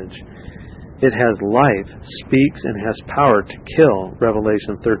image. It has life, speaks, and has power to kill,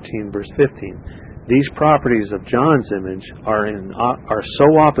 Revelation 13, verse 15. These properties of John's image are so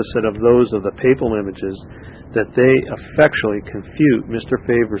opposite of those of the papal images that they effectually confute Mr.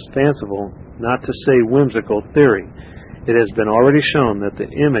 Faber's fanciful, not to say whimsical, theory. It has been already shown that the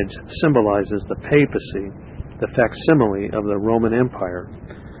image symbolizes the papacy, the facsimile of the Roman Empire.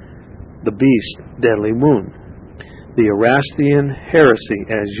 The beast, deadly wound. The Erastian heresy,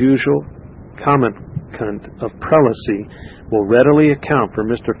 as usual, communicant of prelacy, will readily account for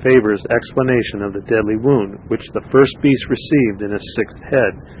Mr. Faber's explanation of the deadly wound, which the first beast received in his sixth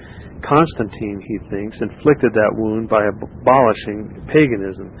head. Constantine, he thinks, inflicted that wound by abolishing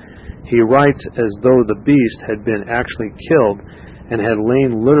paganism. He writes as though the beast had been actually killed and had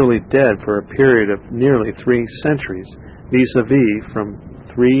lain literally dead for a period of nearly 3 centuries, vis-a-vis from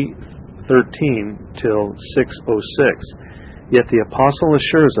 313 till 606. Yet the apostle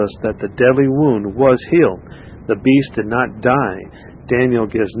assures us that the deadly wound was healed. The beast did not die. Daniel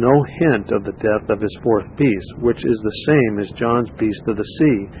gives no hint of the death of his fourth beast, which is the same as John's beast of the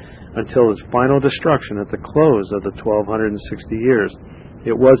sea, until his final destruction at the close of the 1260 years.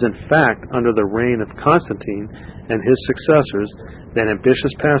 It was in fact under the reign of Constantine and his successors that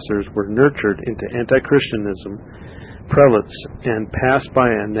ambitious pastors were nurtured into anti-Christianism, prelates, and passed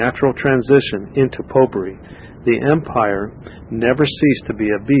by a natural transition into popery. The empire never ceased to be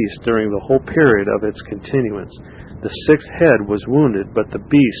a beast during the whole period of its continuance. The sixth head was wounded, but the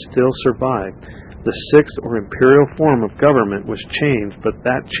beast still survived. The sixth or imperial form of government was changed, but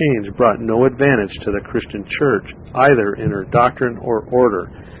that change brought no advantage to the Christian Church, either in her doctrine or order.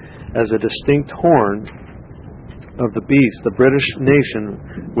 As a distinct horn of the beast, the British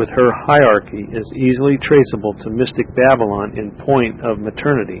nation, with her hierarchy, is easily traceable to mystic Babylon in point of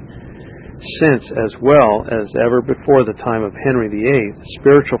maternity. Since, as well as ever before the time of Henry VIII,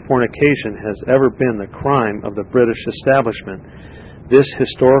 spiritual fornication has ever been the crime of the British establishment, this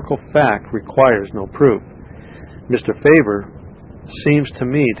historical fact requires no proof. Mr. Faber seems to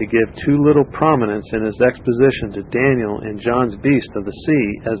me to give too little prominence in his exposition to Daniel and John's beast of the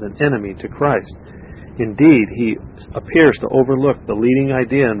sea as an enemy to Christ. Indeed, he appears to overlook the leading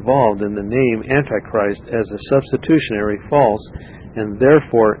idea involved in the name Antichrist as a substitutionary false and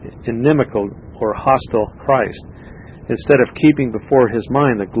therefore inimical or hostile Christ. Instead of keeping before his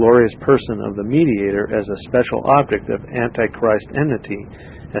mind the glorious person of the mediator as a special object of Antichrist enmity,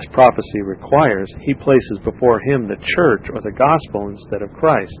 as prophecy requires, he places before him the church or the gospel instead of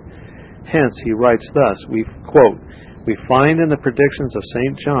Christ. Hence he writes thus, we quote, "We find in the predictions of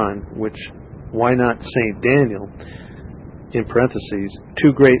St. John, which, why not St. Daniel, in parentheses,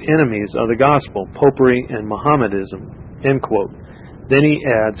 two great enemies of the gospel, popery and Mohammedanism," end quote. Then he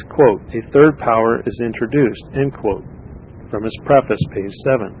adds, quote, "A third power is introduced," end quote, from his preface, page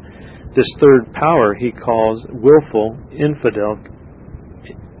 7. This third power he calls willful infidel,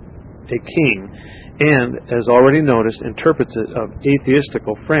 a king, and, as already noticed, interprets it of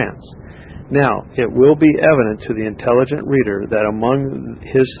atheistical France. Now, it will be evident to the intelligent reader that among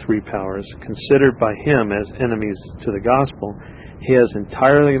his three powers, considered by him as enemies to the gospel, he has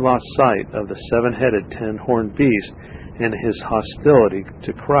entirely lost sight of the seven-headed, ten-horned beast and his hostility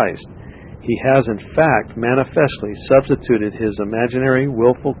to Christ. He has, in fact, manifestly substituted his imaginary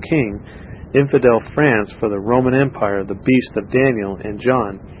willful king, infidel France, for the Roman Empire, the beast of Daniel and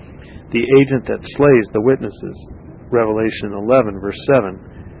John, the agent that slays the witnesses, Revelation 11, verse 7.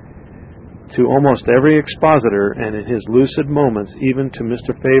 To almost every expositor, and in his lucid moments even to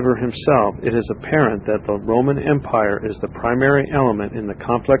Mr. Faber himself, it is apparent that the Roman Empire is the primary element in the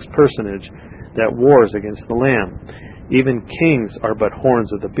complex personage that wars against the Lamb. Even kings are but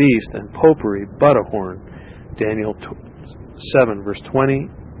horns of the beast, and popery but a horn. Daniel 7, verse 20,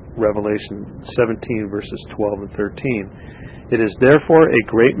 Revelation 17, verses 12 and 13. It is therefore a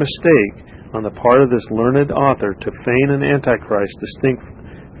great mistake on the part of this learned author to feign an Antichrist distinct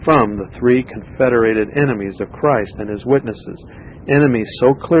from the three confederated enemies of Christ and his witnesses, enemies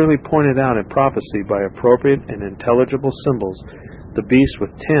so clearly pointed out in prophecy by appropriate and intelligible symbols, the beast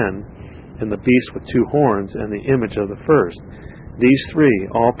with 10, and the beast with 2 horns, and the image of the first. These three,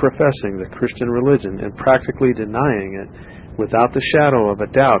 all professing the Christian religion and practically denying it, without the shadow of a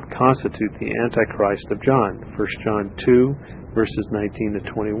doubt constitute the Antichrist of John, 1 John 2, verses 19 to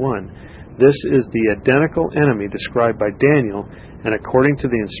 21. This is the identical enemy described by Daniel, and according to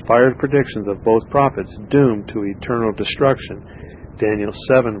the inspired predictions of both prophets, doomed to eternal destruction. Daniel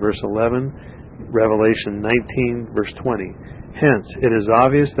 7, verse 11, Revelation 19, verse 20. Hence, it is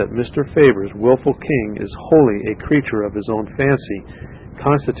obvious that Mr. Faber's willful king is wholly a creature of his own fancy,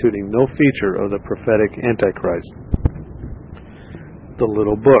 constituting no feature of the prophetic Antichrist. The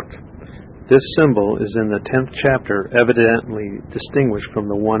little book. This symbol is in the 10th chapter, evidently distinguished from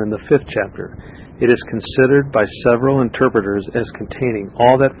the one in the 5th chapter. It is considered by several interpreters as containing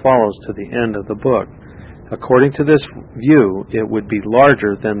all that follows to the end of the book. According to this view, it would be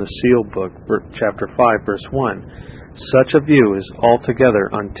larger than the sealed book, chapter 5, verse 1. Such a view is altogether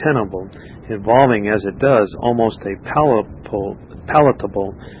untenable, involving as it does almost a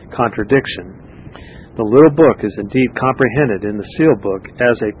palatable contradiction. The little book is indeed comprehended in the sealed book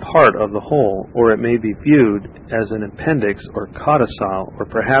as a part of the whole, or it may be viewed as an appendix or codicil, or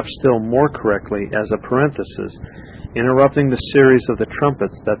perhaps still more correctly as a parenthesis, interrupting the series of the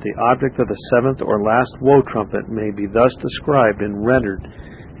trumpets, that the object of the 7th or last woe trumpet may be thus described and rendered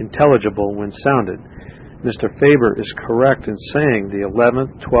intelligible when sounded. Mr. Faber is correct in saying the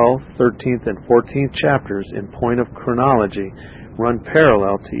 11th, 12th, 13th, and 14th chapters, in point of chronology, run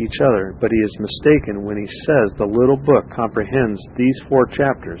parallel to each other, but he is mistaken when he says the little book comprehends these 4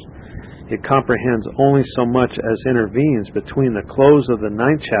 chapters. It comprehends only so much as intervenes between the close of the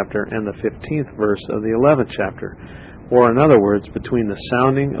 9th chapter and the 15th verse of the 11th chapter, or in other words, between the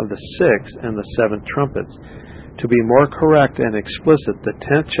sounding of the 6th and the 7th trumpets. To be more correct and explicit, the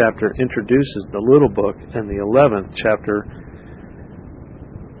 10th chapter introduces the little book, and the 11th chapter,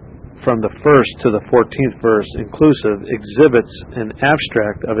 from the 1st to the 14th verse inclusive, exhibits an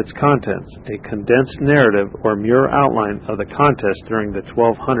abstract of its contents, a condensed narrative or mere outline of the contest during the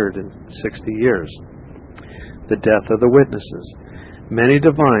 1260 years. The death of the witnesses. Many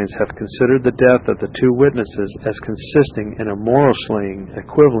divines have considered the death of the 2 witnesses as consisting in a moral slaying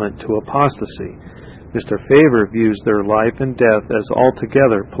equivalent to apostasy. Mr. Faber views their life and death as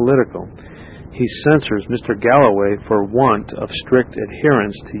altogether political. He censures Mr. Galloway for want of strict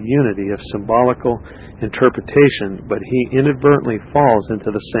adherence to unity of symbolical interpretation, but he inadvertently falls into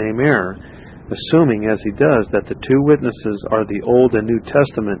the same error, assuming as he does that the 2 witnesses are the Old and New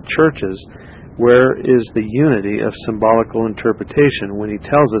Testament churches. Where is the unity of symbolical interpretation when he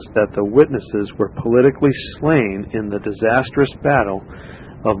tells us that the witnesses were politically slain in the disastrous battle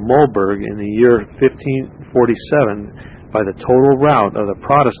of Mulberg in the year 1547 by the total rout of the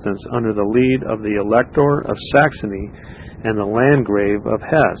Protestants under the lead of the Elector of Saxony and the Landgrave of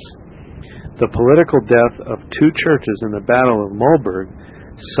Hesse? The political death of 2 churches in the Battle of Mulberg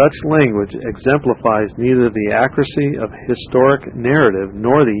Such language exemplifies neither the accuracy of historic narrative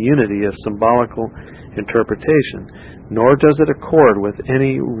nor the unity of symbolical interpretation, nor does it accord with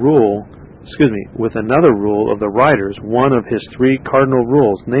with another rule of the writers, one of his three cardinal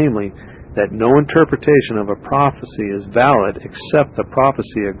rules, namely, that no interpretation of a prophecy is valid except the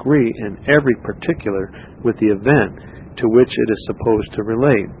prophecy agree in every particular with the event to which it is supposed to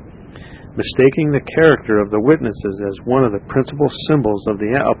relate. Mistaking the character of the witnesses as one of the principal symbols of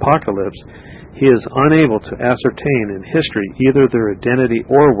the apocalypse, he is unable to ascertain in history either their identity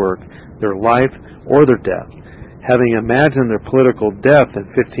or work, their life or their death. Having imagined their political death in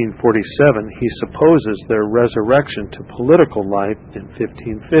 1547, he supposes their resurrection to political life in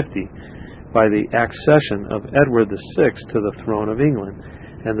 1550 by the accession of Edward VI to the throne of England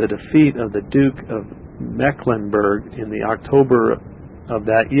and the defeat of the Duke of Mecklenburg in the October of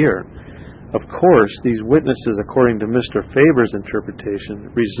that year. Of course, these witnesses, according to Mr. Faber's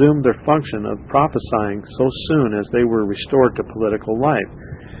interpretation, resumed their function of prophesying so soon as they were restored to political life.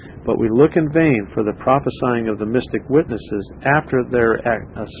 But we look in vain for the prophesying of the mystic witnesses after their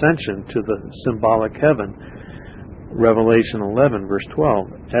ascension to the symbolic heaven. Revelation 11, verse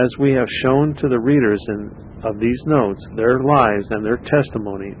 12. As we have shown to the readers of these notes, their lives and their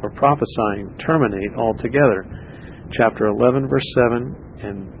testimony or prophesying terminate altogether. Chapter 11, verse 7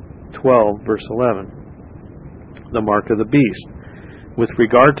 and 12, verse 11. The mark of the beast. With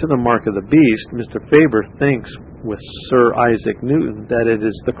regard to the mark of the beast, Mr. Faber thinks with Sir Isaac Newton that it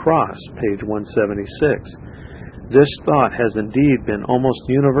is the cross, page 176. This thought has indeed been almost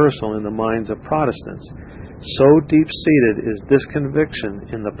universal in the minds of Protestants. So deep-seated is this conviction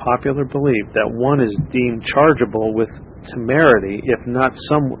in the popular belief that one is deemed chargeable with temerity, if not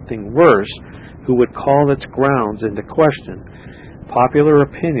something worse, who would call its grounds into question. Popular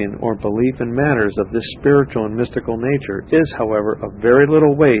opinion or belief in matters of this spiritual and mystical nature is, however, of very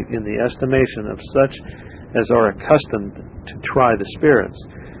little weight in the estimation of such as are accustomed to try the spirits.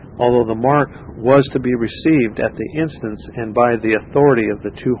 Although the mark was to be received at the instance and by the authority of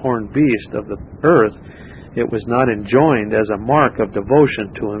the two-horned beast of the earth, it was not enjoined as a mark of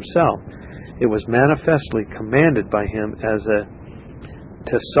devotion to himself. It was manifestly commanded by him as a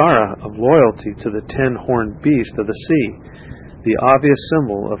tessera of loyalty to the 10-horned beast of the sea, the obvious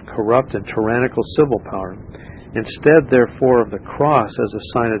symbol of corrupt and tyrannical civil power. Instead, therefore, of the cross as a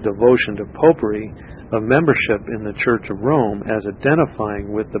sign of devotion to popery, of membership in the Church of Rome as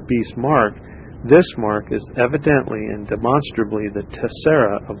identifying with the beast mark, this mark is evidently and demonstrably the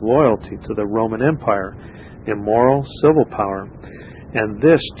tessera of loyalty to the Roman Empire, immoral civil power, and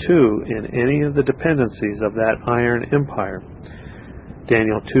this too in any of the dependencies of that iron empire.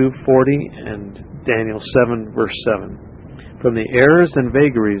 Daniel 2:40 and Daniel 7, verse 7. From the errors and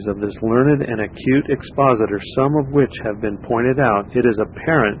vagaries of this learned and acute expositor, some of which have been pointed out, it is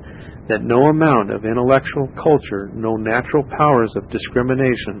apparent that no amount of intellectual culture, no natural powers of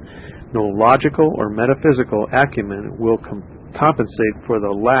discrimination, no logical or metaphysical acumen will compensate for the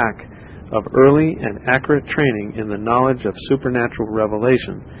lack of early and accurate training in the knowledge of supernatural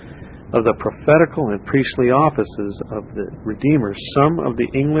revelation. Of the prophetical and priestly offices of the Redeemer, some of the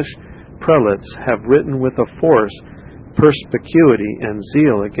English prelates have written with a force, perspicuity, and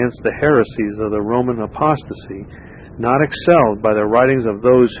zeal against the heresies of the Roman apostasy, not excelled by the writings of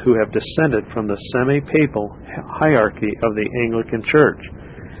those who have descended from the semi-papal hierarchy of the Anglican Church.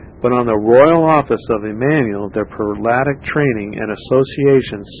 But on the royal office of Emmanuel, their prelatic training and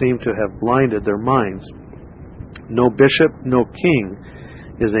association seem to have blinded their minds. No bishop, no king,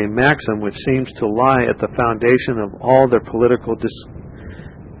 is a maxim which seems to lie at the foundation of all their political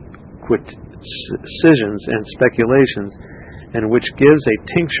decisions and speculations, and which gives a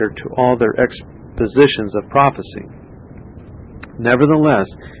tincture to all their expositions of prophecy. Nevertheless,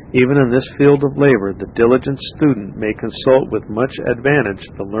 even in this field of labor, the diligent student may consult with much advantage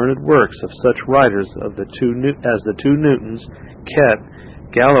the learned works of such writers as the two Newtons, Kett,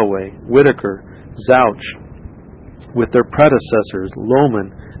 Galloway, Whitaker, Zouch, with their predecessors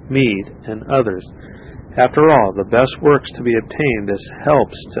Lohmann, Mead, and others. After all, the best works to be obtained as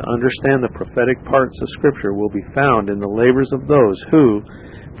helps to understand the prophetic parts of Scripture will be found in the labors of those who,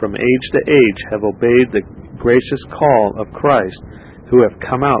 from age to age, have obeyed the gracious call of Christ, who have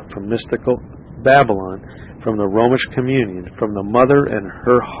come out from mystical Babylon, from the Romish communion, from the mother and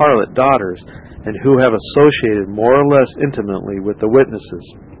her harlot daughters, and who have associated more or less intimately with the witnesses.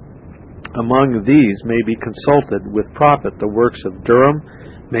 Among these may be consulted with profit the works of Durham,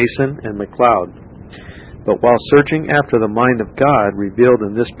 Mason, and MacLeod. But while searching after the mind of God revealed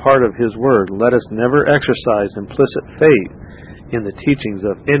in this part of His Word, let us never exercise implicit faith in the teachings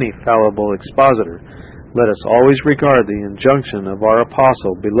of any fallible expositor. Let us always regard the injunction of our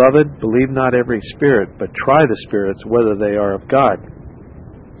apostle, "Beloved, believe not every spirit, but try the spirits whether they are of God."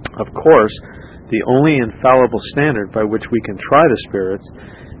 Of course, the only infallible standard by which we can try the spirits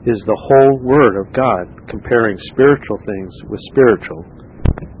is the whole Word of God, comparing spiritual things with spiritual.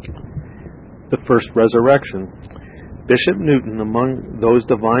 The first resurrection. Bishop Newton, among those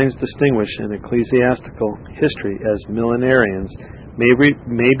divines distinguished in ecclesiastical history as millenarians,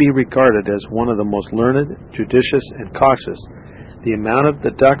 may be regarded as one of the most learned, judicious, and cautious. The amount of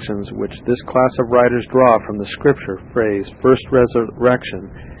deductions which this class of writers draw from the Scripture phrase "first resurrection"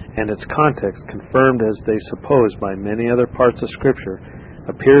 and its context, confirmed as they suppose by many other parts of Scripture,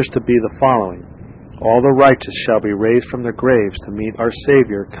 appears to be the following: all the righteous shall be raised from their graves to meet our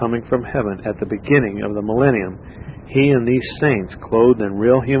Savior coming from heaven at the beginning of the millennium. He and these saints, clothed in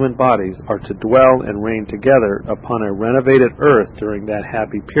real human bodies, are to dwell and reign together upon a renovated earth during that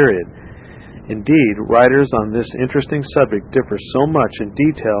happy period. Indeed, writers on this interesting subject differ so much in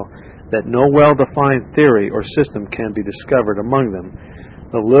detail that no well-defined theory or system can be discovered among them.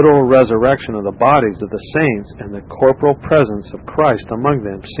 The literal resurrection of the bodies of the saints and the corporal presence of Christ among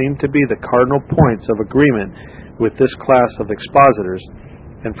them seem to be the cardinal points of agreement with this class of expositors.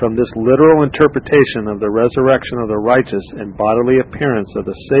 And from this literal interpretation of the resurrection of the righteous and bodily appearance of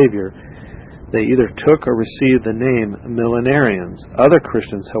the Savior, they either took or received the name millenarians. Other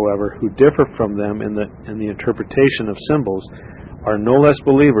Christians, however, who differ from them in the interpretation of symbols, are no less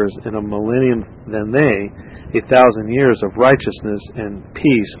believers in a millennium than they, 1,000 years of righteousness and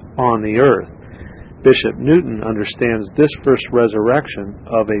peace on the earth. Bishop Newton understands this first resurrection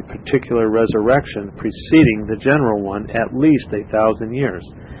of a particular resurrection preceding the general one at least 1,000 years.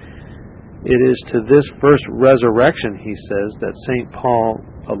 It is to this first resurrection, he says, that St. Paul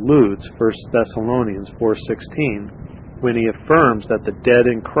alludes, 1 Thessalonians 4:16, when he affirms that the dead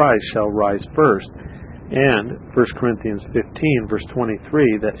in Christ shall rise first, and 1 Corinthians 15, verse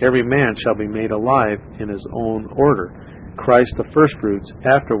 23, that every man shall be made alive in his own order, Christ the firstfruits,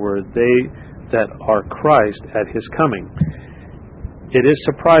 afterward they that are Christ at his coming. It is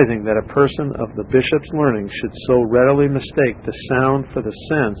surprising that a person of the bishop's learning should so readily mistake the sound for the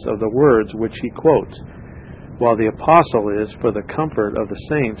sense of the words which he quotes. While the apostle is, for the comfort of the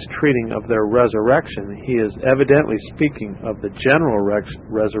saints, treating of their resurrection, he is evidently speaking of the general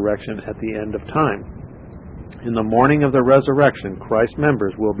resurrection at the end of time. In the morning of the resurrection, Christ's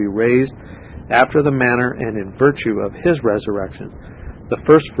members will be raised after the manner and in virtue of his resurrection, the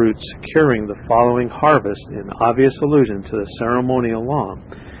firstfruits securing the following harvest, in obvious allusion to the ceremonial law.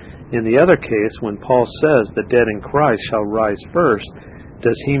 In the other case, when Paul says the dead in Christ shall rise first,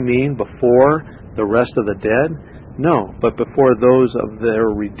 does he mean before the rest of the dead? No, but before those of their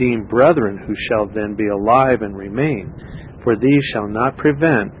redeemed brethren who shall then be alive and remain. For these shall not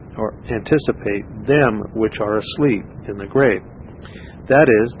prevent or anticipate them which are asleep in the grave. That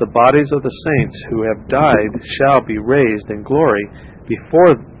is, the bodies of the saints who have died shall be raised in glory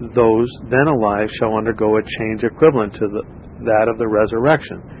before those then alive shall undergo a change equivalent to that of the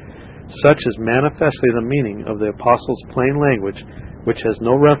resurrection. Such is manifestly the meaning of the apostle's plain language, which has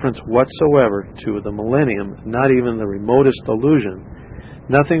no reference whatsoever to the millennium, not even the remotest allusion.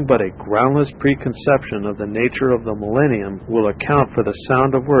 Nothing but a groundless preconception of the nature of the millennium will account for the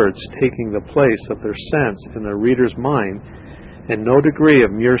sound of words taking the place of their sense in the reader's mind, and no degree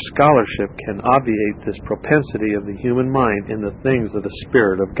of mere scholarship can obviate this propensity of the human mind in the things of the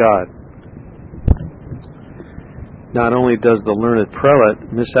Spirit of God. Not only does the learned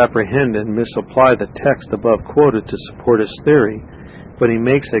prelate misapprehend and misapply the text above quoted to support his theory, but he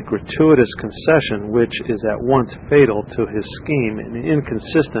makes a gratuitous concession which is at once fatal to his scheme and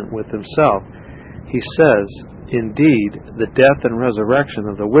inconsistent with himself. He says, indeed, the death and resurrection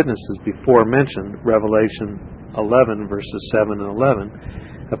of the witnesses before mentioned, Revelation 11, verses 7 and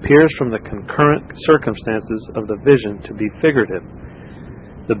 11, appears from the concurrent circumstances of the vision to be figurative.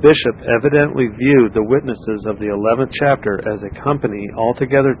 The bishop evidently viewed the witnesses of the 11th chapter as a company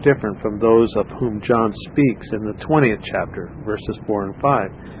altogether different from those of whom John speaks in the 20th chapter, verses 4 and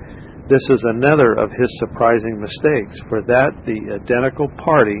 5. This is another of his surprising mistakes, for that the identical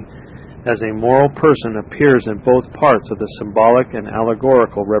party as a moral person appears in both parts of the symbolic and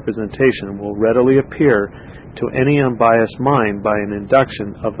allegorical representation will readily appear to any unbiased mind by an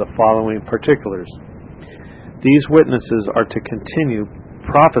induction of the following particulars. These witnesses are to continue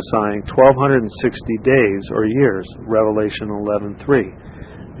prophesying 1,260 days or years, Revelation 11:3.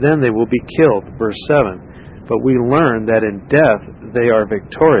 Then they will be killed, verse 7. But we learn that in death they are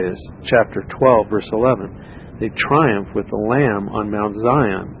victorious, chapter 12, verse 11. They triumph with the Lamb on Mount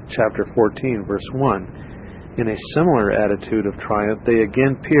Zion, chapter 14, verse 1. In a similar attitude of triumph, they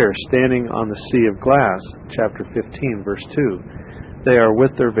again appear standing on the sea of glass, chapter 15, verse 2. They are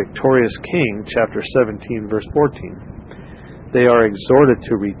with their victorious king, chapter 17, verse 14. They are exhorted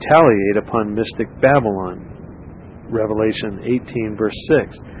to retaliate upon mystic Babylon, Revelation 18, verse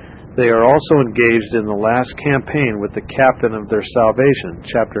 6. They are also engaged in the last campaign with the captain of their salvation,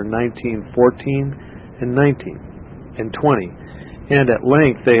 chapter 19, 14, and 19, and 20. And at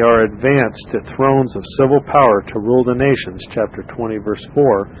length they are advanced to thrones of civil power to rule the nations, chapter 20, verse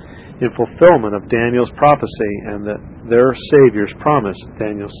 4, in fulfillment of Daniel's prophecy and their Savior's promise,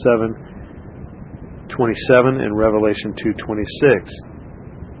 Daniel 7, 27, and Revelation 2,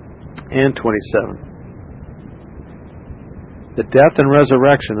 26, and 27. The death and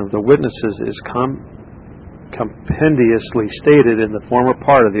resurrection of the witnesses is compendiously stated in the former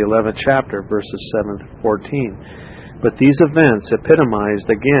part of the 11th chapter, verses 7 to 14. But these events, epitomized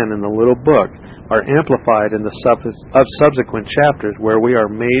again in the little book, are amplified in the subsequent chapters, where we are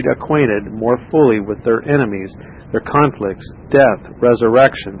made acquainted more fully with their enemies, their conflicts, death,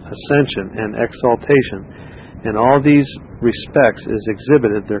 resurrection, ascension, and exaltation. In all these respects is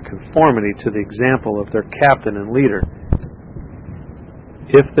exhibited their conformity to the example of their captain and leader.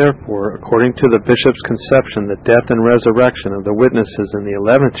 If, therefore, according to the bishop's conception, the death and resurrection of the witnesses in the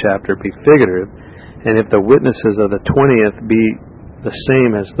 11th chapter be figurative, and if the witnesses of the 20th be the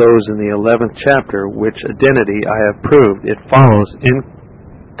same as those in the 11th chapter, which identity I have proved, it follows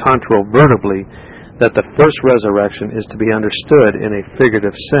incontrovertibly that the first resurrection is to be understood in a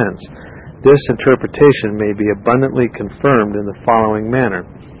figurative sense. This interpretation may be abundantly confirmed in the following manner.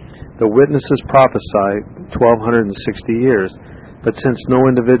 The witnesses prophesy 1260 years, but since no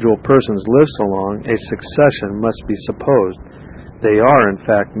individual persons live so long, a succession must be supposed. They are, in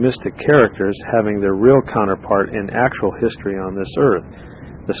fact, mystic characters having their real counterpart in actual history on this earth.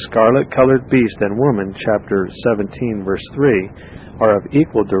 The scarlet-colored beast and woman, chapter 17, verse 3, are of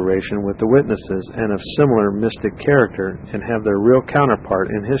equal duration with the witnesses and of similar mystic character and have their real counterpart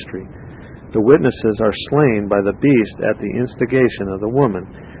in history. The witnesses are slain by the beast at the instigation of the woman,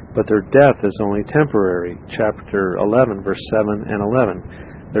 but their death is only temporary, chapter 11, verse 7 and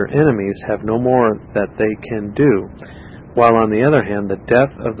 11. Their enemies have no more that they can do, while on the other hand the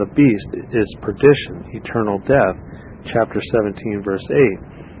death of the beast is perdition, eternal death, chapter 17, verse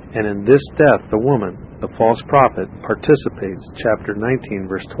 8. And in this death the woman, the false prophet, participates, chapter 19,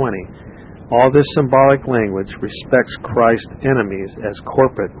 verse 20. All this symbolic language respects Christ's enemies as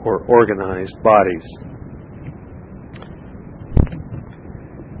corporate or organized bodies.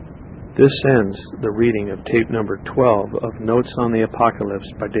 This ends the reading of tape number 12 of Notes on the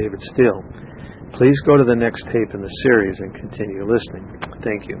Apocalypse by David Steele. Please go to the next tape in the series and continue listening.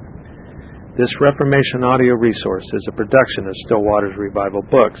 Thank you. This Reformation audio resource is a production of Still Waters Revival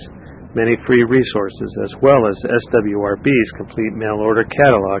Books. Many free resources, as well as SWRB's complete mail-order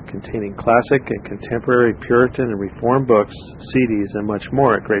catalog containing classic and contemporary Puritan and Reformed books, CDs, and much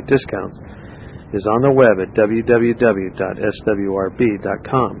more at great discounts, is on the web at www.swrb.com.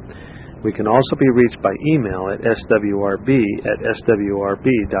 We can also be reached by email at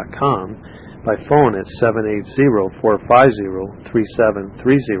swrb@swrb.com, by phone at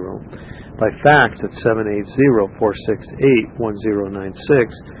 780-450-3730, by fax at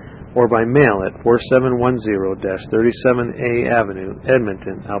 780-468-1096, or by mail at 4710-37A Avenue,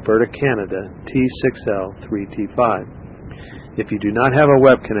 Edmonton, Alberta, Canada, T6L3T5. If you do not have a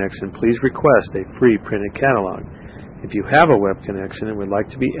web connection, please request a free printed catalog. If you have a web connection and would like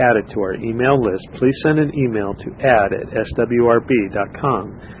to be added to our email list, please send an email to add@swrb.com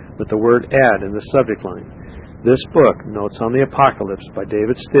with the word add in the subject line. This book, Notes on the Apocalypse by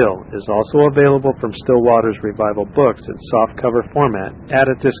David Steele, is also available from Still Waters Revival Books in softcover format at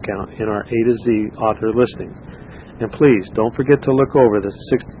a discount in our A to Z author listings. And please don't forget to look over the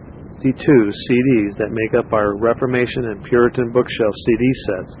 62 CDs that make up our Reformation and Puritan bookshelf CD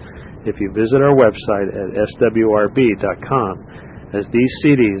sets if you visit our website at swrb.com, as these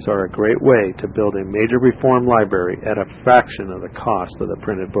CDs are a great way to build a major reform library at a fraction of the cost of the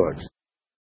printed books.